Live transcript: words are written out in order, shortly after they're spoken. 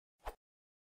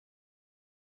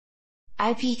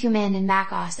IP command in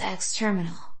macOS X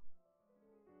terminal.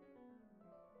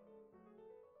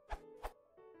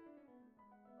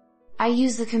 I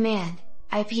use the command,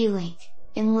 iplink,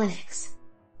 in Linux.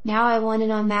 Now I want it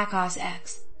on macOS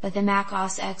X, but the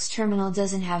macOS X terminal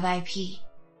doesn't have IP.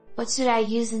 What should I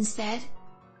use instead?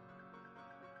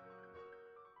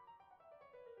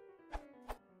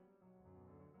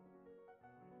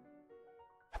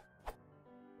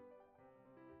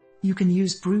 You can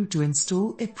use brew to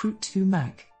install iprut2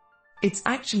 Mac. It's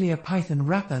actually a Python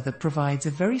wrapper that provides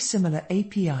a very similar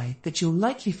API that you'll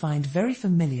likely find very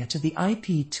familiar to the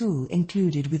IP tool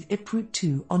included with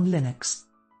iprut2 on Linux.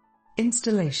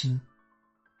 Installation.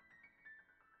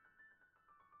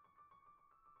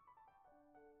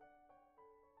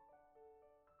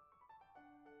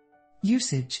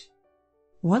 Usage.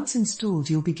 Once installed,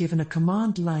 you'll be given a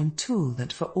command line tool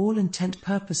that for all intent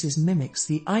purposes mimics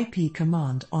the IP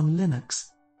command on Linux.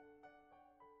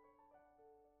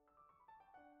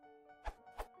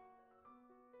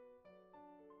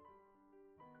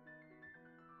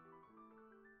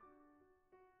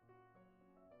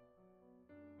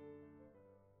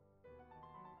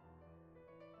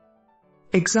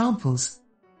 Examples.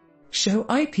 Show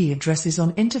IP addresses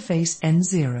on interface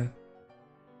N0.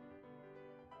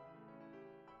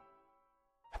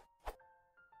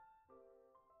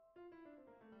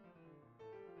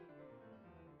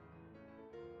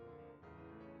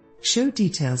 Show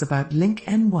details about link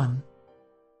N1.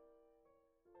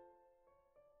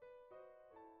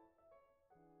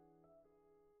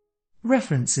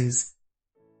 References.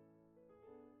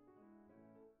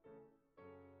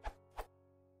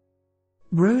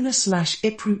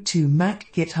 Rona/iprut2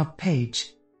 Mac GitHub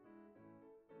page.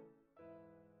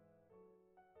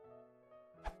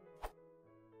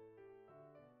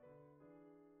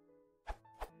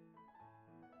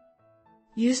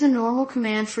 Use the normal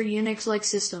command for Unix-like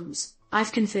systems,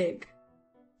 ifconfig.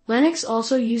 Linux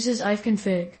also uses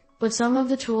ifconfig, but some of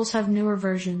the tools have newer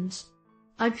versions.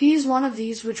 IP is one of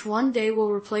these, which one day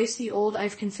will replace the old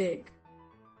ifconfig.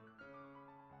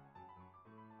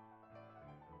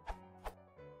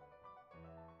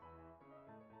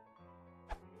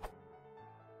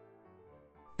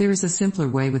 There is a simpler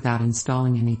way without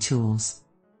installing any tools.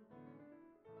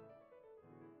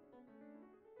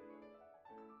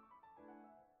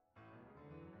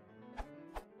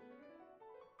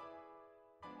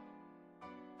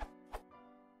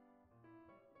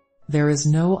 There is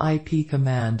no IP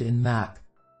command in Mac.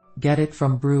 Get it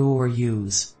from brew or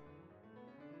use.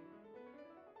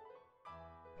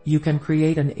 You can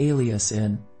create an alias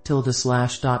in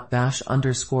 /bash_profile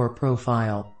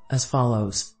as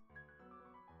follows.